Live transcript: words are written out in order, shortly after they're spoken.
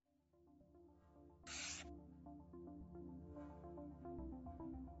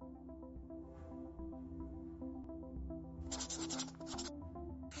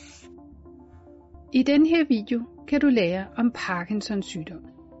I den her video kan du lære om Parkinsons sygdom.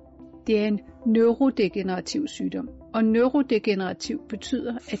 Det er en neurodegenerativ sygdom, og neurodegenerativ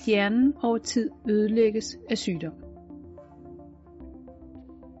betyder, at hjernen over tid ødelægges af sygdom.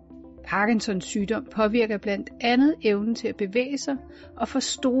 Parkinsons sygdom påvirker blandt andet evnen til at bevæge sig og får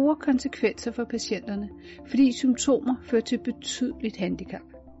store konsekvenser for patienterne, fordi symptomer fører til betydeligt handicap.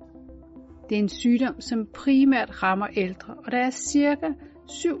 Det er en sygdom, som primært rammer ældre, og der er ca.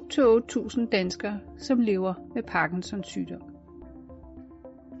 7-8.000 danskere, som lever med Parkinsons sygdom.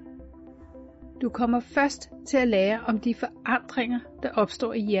 Du kommer først til at lære om de forandringer, der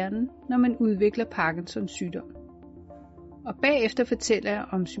opstår i hjernen, når man udvikler Parkinsons sygdom. Og bagefter fortæller jeg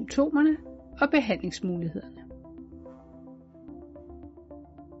om symptomerne og behandlingsmulighederne.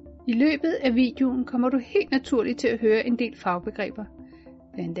 I løbet af videoen kommer du helt naturligt til at høre en del fagbegreber,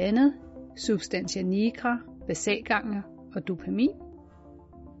 blandt andet substantia nigra, basalganglia og dopamin,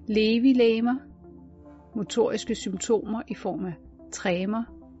 levi-legemer, motoriske symptomer i form af tremor,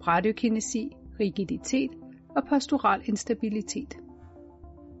 bradykinesi, rigiditet og postural instabilitet,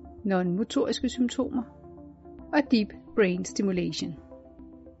 non-motoriske symptomer og deep brain stimulation.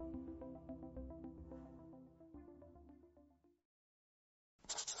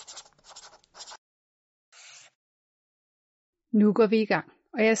 Nu går vi i gang,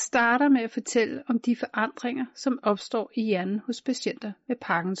 og jeg starter med at fortælle om de forandringer, som opstår i hjernen hos patienter med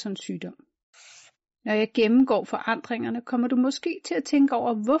Parkinsons sygdom. Når jeg gennemgår forandringerne, kommer du måske til at tænke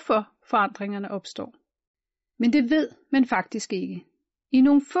over, hvorfor forandringerne opstår. Men det ved man faktisk ikke. I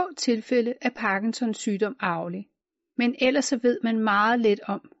nogle få tilfælde er Parkinsons sygdom arvelig, men ellers så ved man meget lidt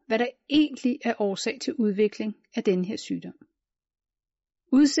om, hvad der egentlig er årsag til udvikling af denne her sygdom.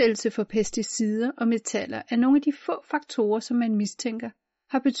 Udsættelse for pesticider og metaller er nogle af de få faktorer, som man mistænker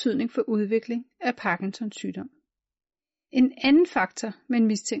har betydning for udvikling af Parkinsons sygdom. En anden faktor, man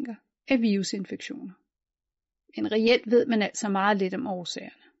mistænker, er virusinfektioner. Men reelt ved man altså meget lidt om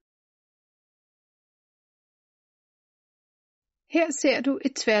årsagerne. Her ser du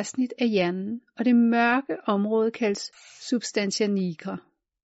et tværsnit af hjernen, og det mørke område kaldes substantia nigra.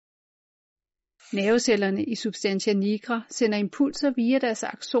 Nervecellerne i substantia nigra sender impulser via deres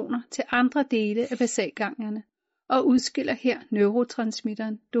aksoner til andre dele af basalganglierne og udskiller her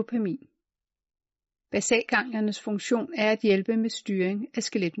neurotransmitteren dopamin. Basalgangliernes funktion er at hjælpe med styring af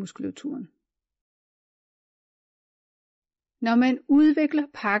skeletmuskulaturen. Når man udvikler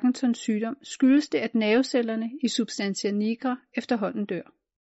Parkinsons sygdom, skyldes det, at nervecellerne i substantia nigra efterhånden dør.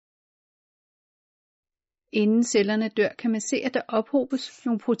 Inden cellerne dør, kan man se, at der ophobes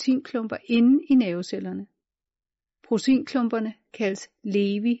nogle proteinklumper inde i nervecellerne. Proteinklumperne kaldes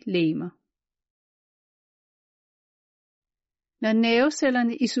levi-legemer. Når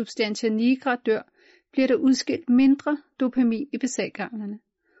nervecellerne i substantia nigra dør, bliver der udskilt mindre dopamin i basalganglierne,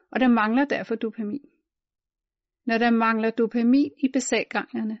 og der mangler derfor dopamin. Når der mangler dopamin i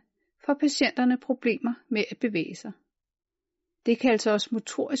basalganglierne, får patienterne problemer med at bevæge sig. Det kaldes også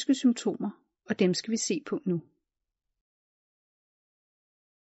motoriske symptomer, og dem skal vi se på nu.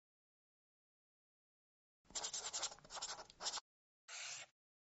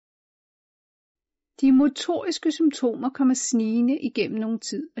 De motoriske symptomer kommer snigende igennem nogen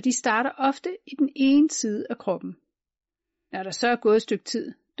tid, og de starter ofte i den ene side af kroppen. Når der så er gået et stykke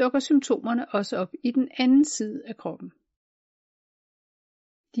tid, dukker symptomerne også op i den anden side af kroppen.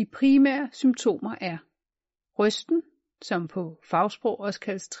 De primære symptomer er rysten, som på fagsprog også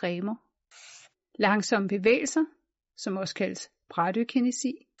kaldes tremor, langsomme bevægelser, som også kaldes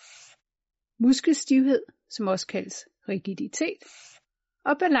bradykinesi, muskelstivhed, som også kaldes rigiditet,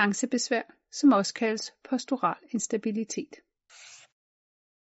 og balancebesvær, som også kaldes postural instabilitet.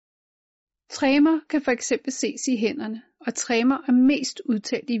 Tremor kan for eksempel ses i hænderne, og tremor er mest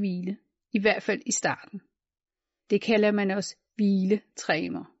udtalt i hvile, i hvert fald i starten. Det kalder man også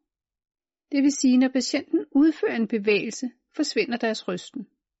hviletremor. Det vil sige, når patienten udfører en bevægelse, forsvinder deres rysten.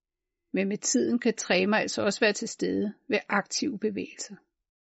 Men med tiden kan tremor altså også være til stede ved aktive bevægelser.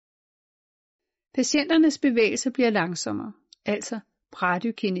 Patienternes bevægelser bliver langsommere, altså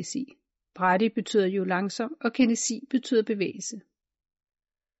bradykinesi. Brady betyder jo langsom, og kinesi betyder bevægelse.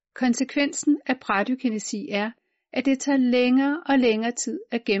 Konsekvensen af bradykinesi er, at det tager længere og længere tid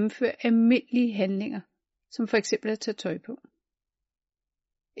at gennemføre almindelige handlinger, som for eksempel at tage tøj på.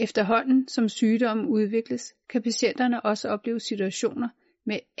 Efterhånden som sygdommen udvikles, kan patienterne også opleve situationer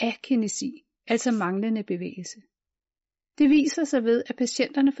med akinesi, altså manglende bevægelse. Det viser sig ved, at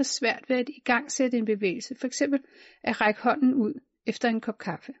patienterne får svært ved at igangsætte en bevægelse, f.eks. at række hånden ud efter en kop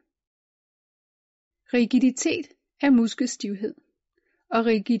kaffe. Rigiditet er muskelstivhed, og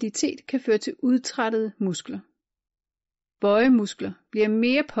rigiditet kan føre til udtrættede muskler. bøjemuskler bliver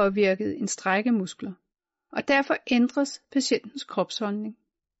mere påvirket end strækkemuskler, og derfor ændres patientens kropsholdning.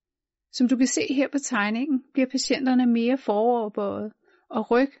 Som du kan se her på tegningen, bliver patienterne mere foroverbøjet,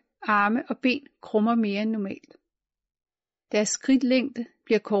 og ryg, arme og ben krummer mere end normalt. Deres skridtlængde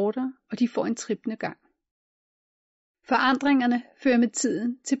bliver kortere, og de får en trippende gang. Forandringerne fører med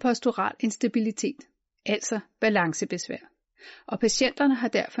tiden til postural instabilitet, altså balancebesvær, og patienterne har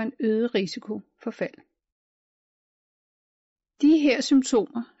derfor en øget risiko for fald. De her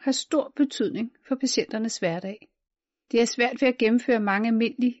symptomer har stor betydning for patienternes hverdag. Det er svært ved at gennemføre mange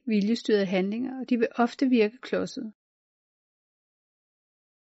almindelige viljestyrede handlinger, og de vil ofte virke klodsede.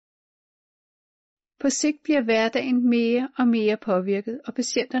 På sigt bliver hverdagen mere og mere påvirket, og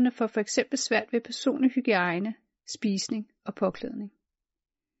patienterne får f.eks. svært ved personlig hygiejne, spisning og påklædning.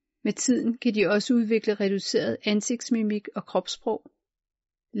 Med tiden kan de også udvikle reduceret ansigtsmimik og kropssprog,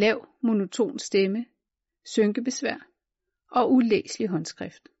 lav monoton stemme, synkebesvær og ulæselig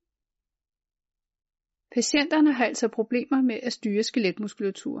håndskrift. Patienterne har altså problemer med at styre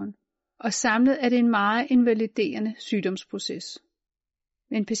skeletmuskulaturen, og samlet er det en meget invaliderende sygdomsproces.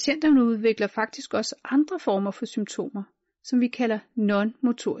 Men patienterne udvikler faktisk også andre former for symptomer, som vi kalder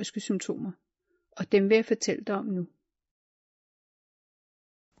non-motoriske symptomer, og dem vil jeg fortælle dig om nu.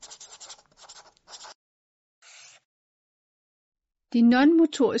 De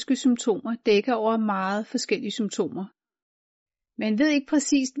non-motoriske symptomer dækker over meget forskellige symptomer. Man ved ikke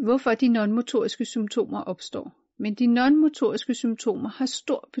præcist, hvorfor de non-motoriske symptomer opstår, men de non-motoriske symptomer har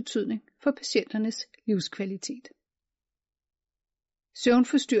stor betydning for patienternes livskvalitet.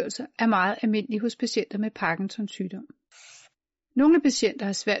 Søvnforstyrrelser er meget almindelige hos patienter med Parkinsons sygdom. Nogle patienter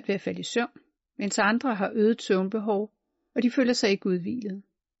har svært ved at falde i søvn, mens andre har øget søvnbehov, og de føler sig ikke udhvilede.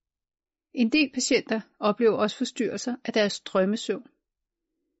 En del patienter oplever også forstyrrelser af deres drømmesøvn.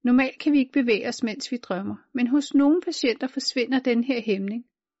 Normalt kan vi ikke bevæge os, mens vi drømmer, men hos nogle patienter forsvinder den her hæmning,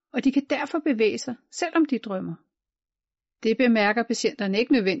 og de kan derfor bevæge sig, selvom de drømmer. Det bemærker patienterne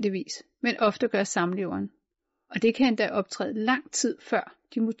ikke nødvendigvis, men ofte gør samleveren, og det kan endda optræde lang tid før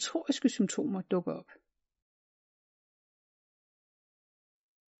de motoriske symptomer dukker op.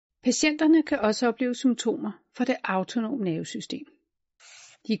 Patienterne kan også opleve symptomer fra det autonome nervesystem.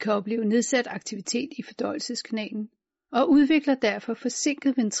 De kan opleve nedsat aktivitet i fordøjelseskanalen og udvikler derfor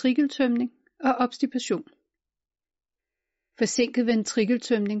forsinket ventrikeltømning og obstipation. Forsinket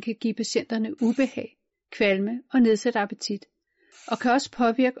ventrikeltømning kan give patienterne ubehag, kvalme og nedsat appetit, og kan også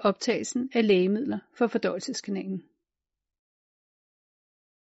påvirke optagelsen af lægemidler for fordøjelseskanalen.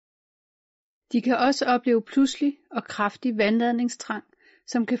 De kan også opleve pludselig og kraftig vandladningstrang,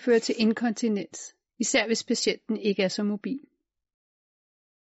 som kan føre til inkontinens, især hvis patienten ikke er så mobil.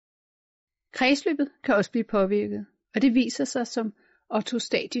 Kredsløbet kan også blive påvirket, og det viser sig som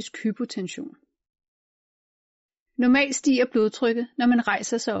ortostatisk hypotension. Normalt stiger blodtrykket, når man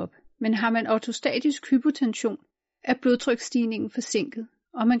rejser sig op, men har man ortostatisk hypotension, er blodtryksstigningen forsinket,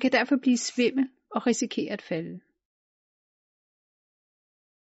 og man kan derfor blive svimmel og risikere at falde.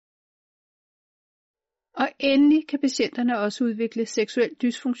 Og endelig kan patienterne også udvikle seksuel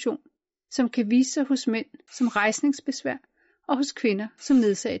dysfunktion, som kan vise sig hos mænd som rejsningsbesvær og hos kvinder som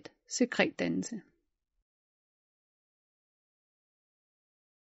nedsat sekretdannelse.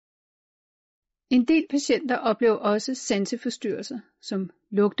 En del patienter oplever også sanseforstyrrelser, som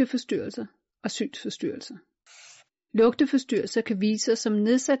lugteforstyrrelser og synsforstyrrelser. Lugteforstyrrelser kan vise sig som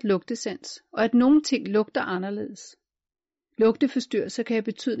nedsat lugtesans, og at nogle ting lugter anderledes. Lugteforstyrrelser kan have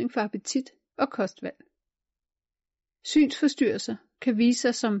betydning for appetit og kostvalg. Synsforstyrrelser kan vise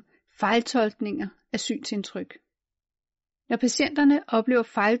sig som fejltolkninger af synsindtryk. Når patienterne oplever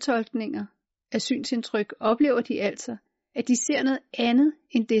fejltolkninger af synsindtryk, oplever de altså, at de ser noget andet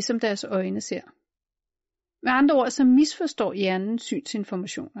end det, som deres øjne ser. Med andre ord, så misforstår hjernen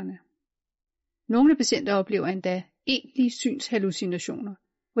synsinformationerne. Nogle patienter oplever endda egentlige synshallucinationer,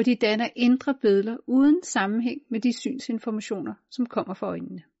 hvor de danner indre billeder uden sammenhæng med de synsinformationer, som kommer fra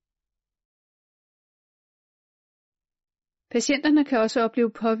øjnene. Patienterne kan også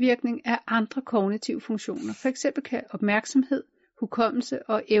opleve påvirkning af andre kognitive funktioner. For eksempel kan opmærksomhed, hukommelse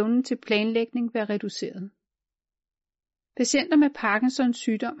og evnen til planlægning være reduceret. Patienter med Parkinsons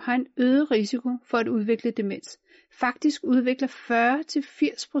sygdom har en øget risiko for at udvikle demens. Faktisk udvikler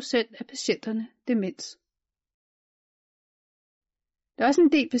 40-80% af patienterne demens. Der er også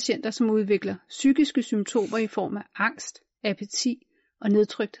en del patienter, som udvikler psykiske symptomer i form af angst, apati og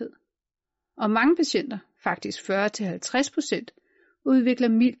nedtrykthed. Og mange patienter, faktisk 40-50%, udvikler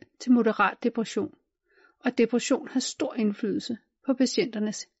mild til moderat depression. Og depression har stor indflydelse på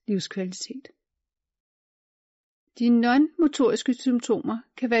patienternes livskvalitet. De non-motoriske symptomer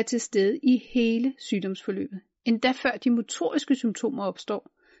kan være til stede i hele sygdomsforløbet, endda før de motoriske symptomer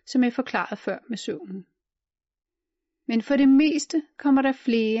opstår, som jeg forklarede før med søvnen. Men for det meste kommer der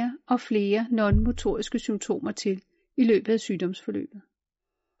flere og flere non-motoriske symptomer til i løbet af sygdomsforløbet.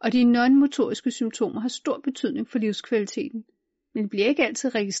 Og de non-motoriske symptomer har stor betydning for livskvaliteten, men bliver ikke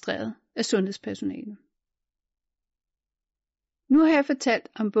altid registreret af sundhedspersonalet. Nu har jeg fortalt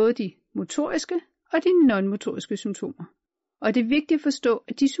om både de motoriske og de non-motoriske symptomer. Og det er vigtigt at forstå,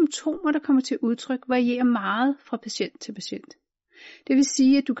 at de symptomer, der kommer til udtryk, varierer meget fra patient til patient. Det vil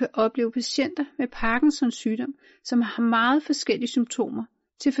sige, at du kan opleve patienter med Parkinsons sygdom, som har meget forskellige symptomer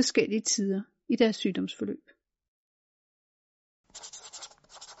til forskellige tider i deres sygdomsforløb.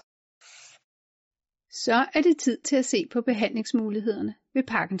 Så er det tid til at se på behandlingsmulighederne ved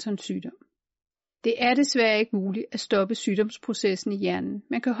Parkinsons sygdom. Det er desværre ikke muligt at stoppe sygdomsprocessen i hjernen.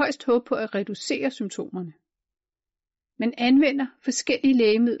 Man kan højst håbe på at reducere symptomerne. Man anvender forskellige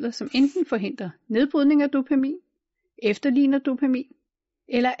lægemidler, som enten forhindrer nedbrydning af dopamin, efterligner dopamin,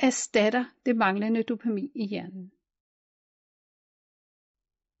 eller erstatter det manglende dopamin i hjernen.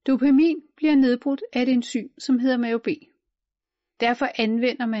 Dopamin bliver nedbrudt af et enzym, som hedder MAO-B. Derfor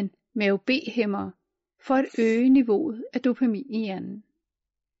anvender man MAO-B-hæmmere for at øge niveauet af dopamin i hjernen.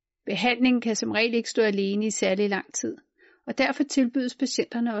 Behandlingen kan som regel ikke stå alene i særlig lang tid, og derfor tilbydes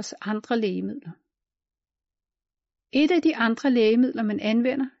patienterne også andre lægemidler. Et af de andre lægemidler, man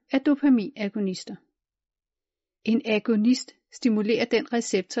anvender, er dopaminagonister. En agonist stimulerer den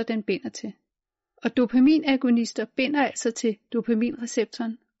receptor, den binder til, og dopaminagonister binder altså til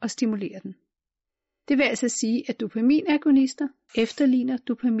dopaminreceptoren og stimulerer den. Det vil altså sige, at dopaminagonister efterligner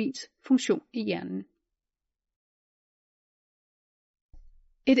dopamins funktion i hjernen.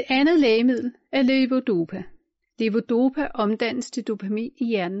 Et andet lægemiddel er levodopa. Levodopa omdannes til dopamin i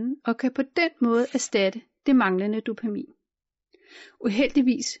hjernen og kan på den måde erstatte det manglende dopamin.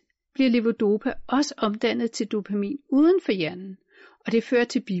 Uheldigvis bliver levodopa også omdannet til dopamin uden for hjernen, og det fører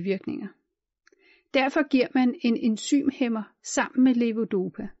til bivirkninger. Derfor giver man en enzymhæmmer sammen med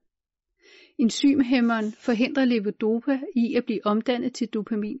levodopa. Enzymhæmmeren forhindrer levodopa i at blive omdannet til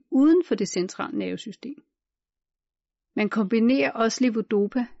dopamin uden for det centrale nervesystem. Man kombinerer også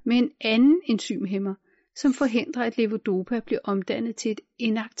levodopa med en anden enzymhæmmer, som forhindrer, at levodopa bliver omdannet til et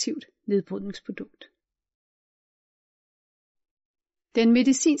inaktivt nedbrydningsprodukt. Den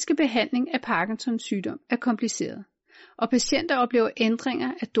medicinske behandling af Parkinsons sygdom er kompliceret, og patienter oplever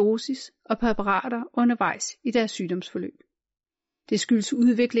ændringer af dosis og præparater undervejs i deres sygdomsforløb. Det skyldes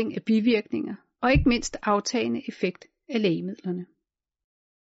udvikling af bivirkninger og ikke mindst aftagende effekt af lægemidlerne.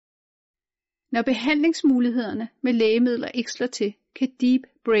 Når behandlingsmulighederne med lægemidler ikke slår til, kan deep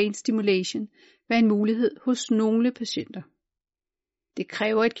brain stimulation være en mulighed hos nogle patienter. Det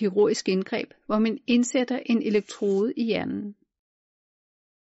kræver et kirurgisk indgreb, hvor man indsætter en elektrode i hjernen.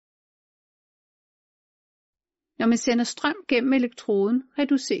 Når man sender strøm gennem elektroden,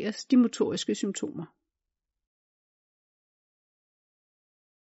 reduceres de motoriske symptomer.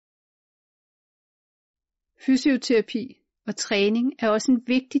 Fysioterapi og træning er også en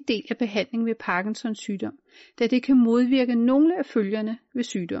vigtig del af behandlingen ved Parkinsons sygdom, da det kan modvirke nogle af følgerne ved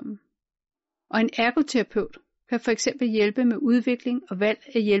sygdommen. Og en ergoterapeut kan f.eks. hjælpe med udvikling og valg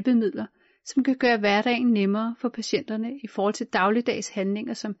af hjælpemidler, som kan gøre hverdagen nemmere for patienterne i forhold til dagligdags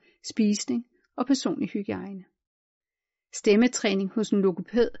handlinger som spisning og personlig hygiejne. Stemmetræning hos en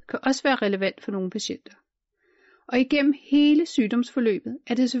logopæd kan også være relevant for nogle patienter. Og igennem hele sygdomsforløbet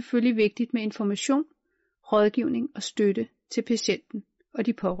er det selvfølgelig vigtigt med information, rådgivning og støtte til patienten og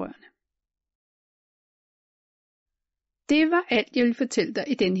de pårørende. Det var alt, jeg ville fortælle dig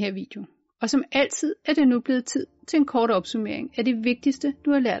i denne her video. Og som altid er det nu blevet tid til en kort opsummering af det vigtigste,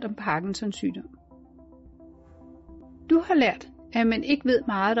 du har lært om Parkinsons sygdom. Du har lært, at man ikke ved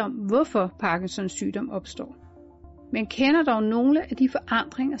meget om, hvorfor Parkinsons sygdom opstår. Man kender dog nogle af de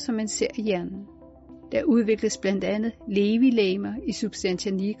forandringer, som man ser i hjernen. Der udvikles blandt andet levi-legemer i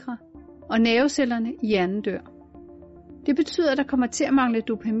substantia nigra, og nervecellerne i hjernen dør. Det betyder, at der kommer til at mangle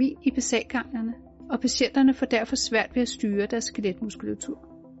dopamin i basalganglerne, og patienterne får derfor svært ved at styre deres skeletmuskulatur.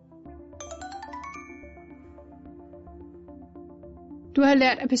 Du har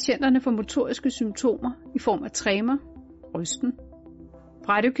lært, at patienterne får motoriske symptomer i form af tremor, rysten,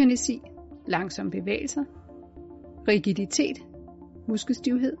 bradykkinesi, langsomme bevægelser, rigiditet,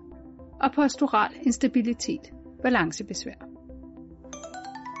 muskelstivhed og postural instabilitet, balancebesvær.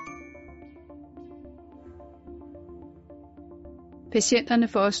 Patienterne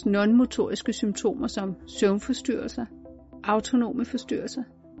får også non-motoriske symptomer som søvnforstyrrelser, autonome forstyrrelser,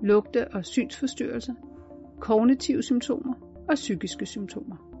 lugte- og synsforstyrrelser, kognitive symptomer og psykiske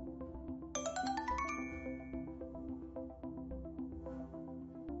symptomer.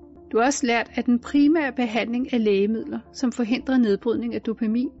 Du har også lært, at den primære behandling af lægemidler, som forhindrer nedbrydning af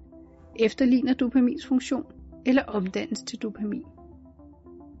dopamin, efterligner dopamins funktion eller omdannes til dopamin.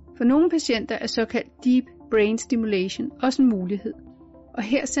 For nogle patienter er såkaldt deep brain stimulation også en mulighed, og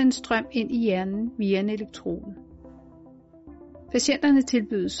her sendes strøm ind i hjernen via en elektrode. Patienterne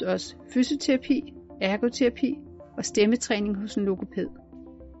tilbydes også fysioterapi, ergoterapi og stemmetræning hos en logoped.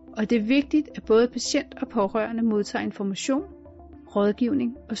 Og det er vigtigt, at både patient og pårørende modtager information,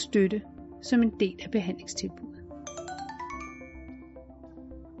 rådgivning og støtte som en del af behandlingstilbuddet.